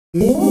Hi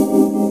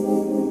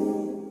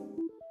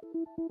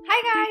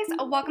guys,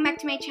 welcome back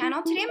to my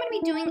channel. Today I'm going to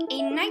be doing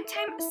a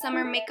nighttime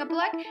summer makeup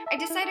look. I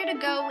decided to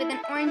go with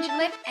an orange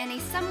lip and a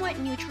somewhat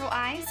neutral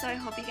eye, so I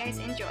hope you guys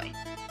enjoy.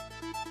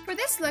 For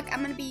this look, I'm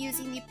going to be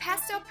using the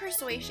Pastel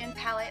Persuasion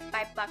palette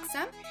by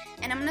Buxum,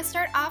 and I'm going to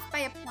start off by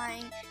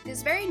applying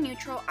this very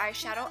neutral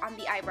eyeshadow on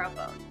the eyebrow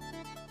bone.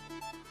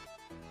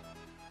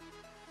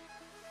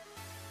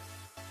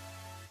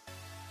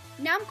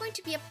 Now I'm going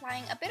to be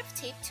applying a bit of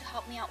tape to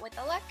help me out with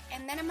the look,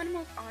 and then I'm going to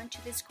move on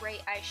to this gray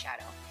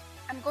eyeshadow.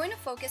 I'm going to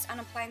focus on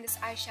applying this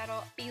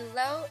eyeshadow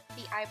below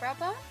the eyebrow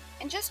bone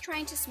and just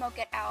trying to smoke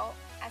it out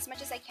as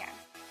much as I can.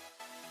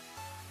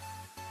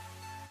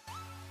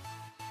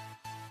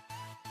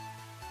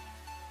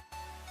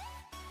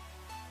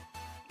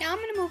 Now I'm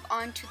going to move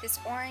on to this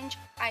orange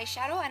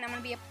eyeshadow, and I'm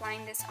going to be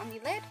applying this on the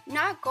lid,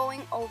 not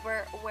going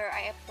over where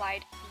I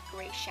applied the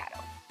gray shadow.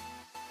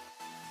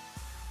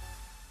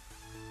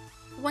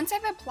 Once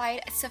I've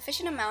applied a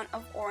sufficient amount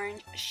of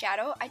orange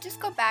shadow, I just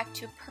go back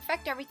to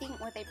perfect everything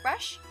with a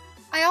brush.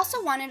 I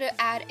also wanted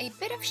to add a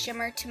bit of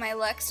shimmer to my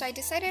look, so I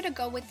decided to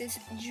go with this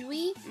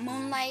Jouer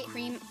Moonlight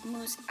Cream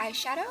Mousse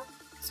eyeshadow.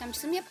 So I'm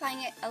just going to be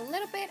applying it a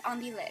little bit on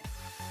the lid.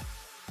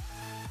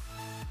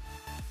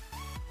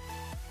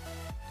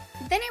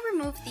 Then I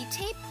remove the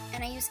tape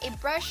and I use a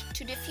brush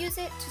to diffuse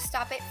it to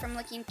stop it from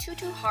looking too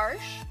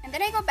harsh. And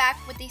then I go back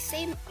with the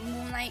same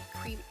Moonlight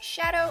Cream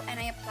shadow and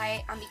I apply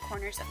it on the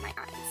corners of my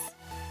eyes.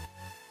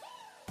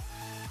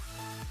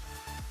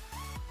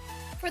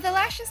 For the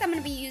lashes, I'm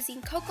going to be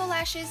using Koko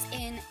lashes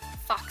in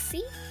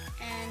Foxy,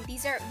 and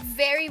these are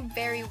very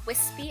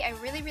wispy. I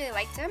really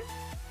like them.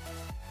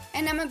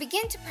 And I'm going to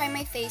begin to prime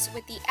my face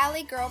with the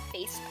LA Girl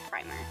Face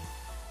Primer.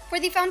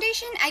 For the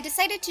foundation, I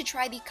decided to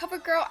try the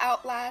CoverGirl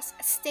Outlast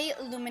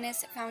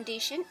Stayluminous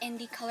foundation in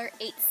the color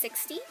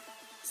 860.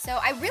 So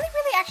I really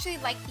actually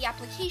like the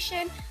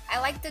application. I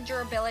like the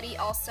durability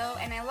also,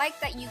 and I like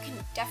that you can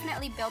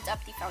definitely build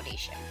up the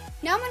foundation.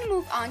 Now I'm going to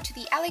move on to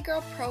the LA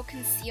Girl Pro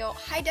Conceal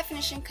High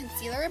Definition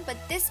Concealer, but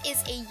this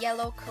is a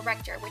yellow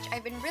corrector, which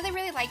I've been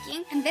really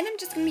liking. And then I'm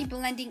just going to be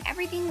blending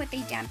everything with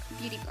a damp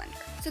beauty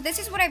blender. So this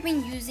is what I've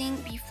been using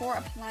before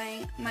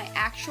applying my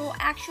actual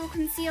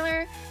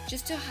concealer,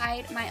 just to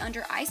hide my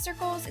under eye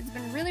circles. It's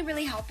been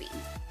really helping.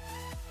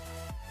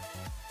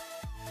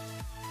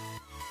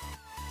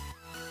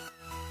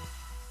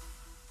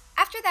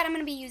 After that, I'm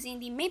going to be using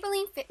the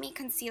Maybelline Fit Me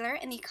Concealer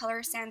in the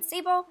color Sand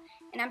Sable,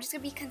 and I'm just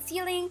going to be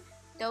concealing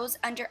those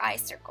under eye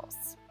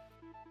circles.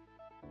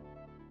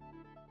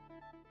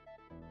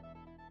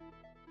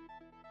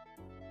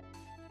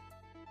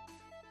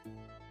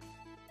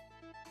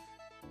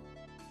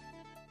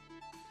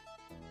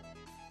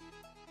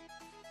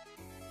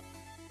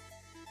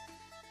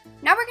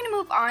 Now we're going to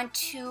move on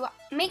to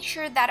make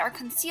sure that our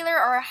concealer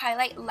or our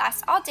highlight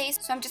lasts all day,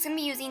 so I'm just going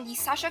to be using the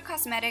Sacha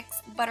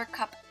Cosmetics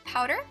ButterCup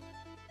Powder.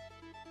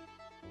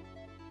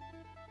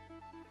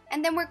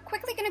 And then we're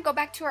quickly going to go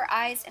back to our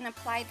eyes and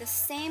apply the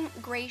same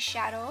gray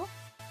shadow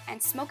and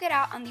smoke it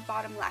out on the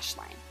bottom lash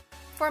line.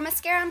 For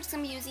mascara, I'm just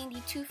going to be using the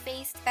Too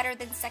Faced Better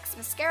Than Sex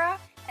Mascara,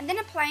 and then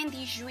applying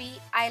the Jouer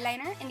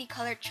eyeliner in the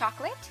color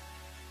Chocolate.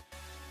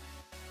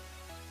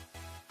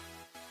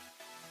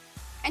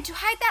 And to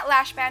hide that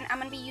lash band, I'm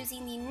going to be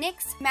using the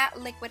NYX Matte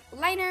Liquid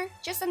Liner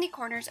just on the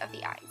corners of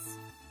the eyes.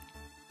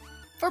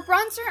 For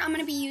bronzer, I'm going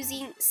to be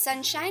using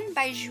Sunshine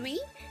by Jouer,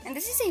 and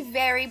this is a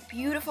very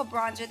beautiful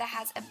bronzer that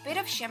has a bit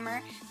of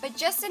shimmer, but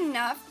just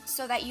enough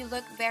so that you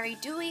look very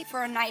dewy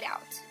for a night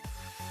out.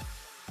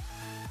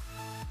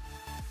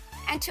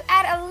 And to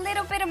add a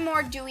little bit of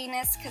more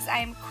dewiness, because I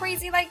am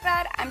crazy like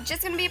that, I'm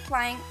just going to be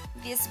applying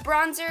this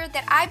bronzer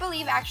that I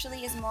believe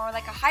actually is more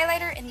like a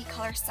highlighter in the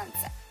color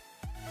Sunset.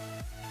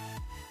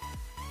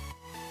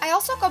 I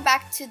also go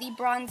back to the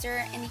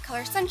bronzer in the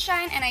color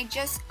Sunshine and I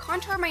just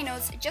contour my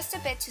nose just a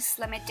bit to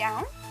slim it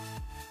down.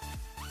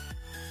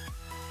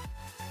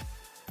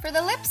 For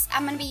the lips,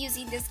 I'm going to be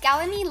using this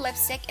Gallany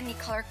lipstick in the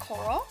color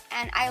Coral,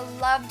 and I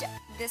loved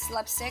this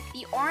lipstick.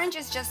 The orange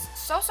is just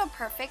so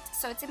perfect,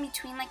 so it's in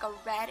between like a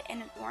red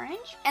and an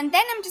orange. And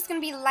then I'm just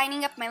going to be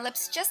lining up my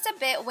lips just a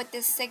bit with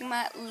this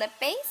Sigme lip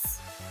base.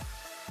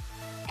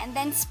 And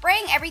then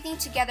spraying everything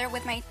together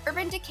with my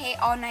Urban Decay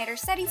All Nighter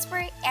Setting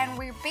Spray, and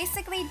we're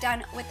basically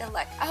done with the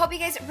look. I hope you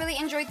guys really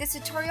enjoyed this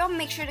tutorial.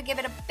 Make sure to give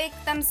it a big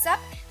thumbs up,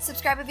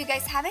 subscribe if you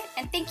guys haven't,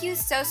 and thank you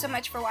so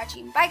much for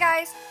watching. Bye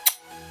guys!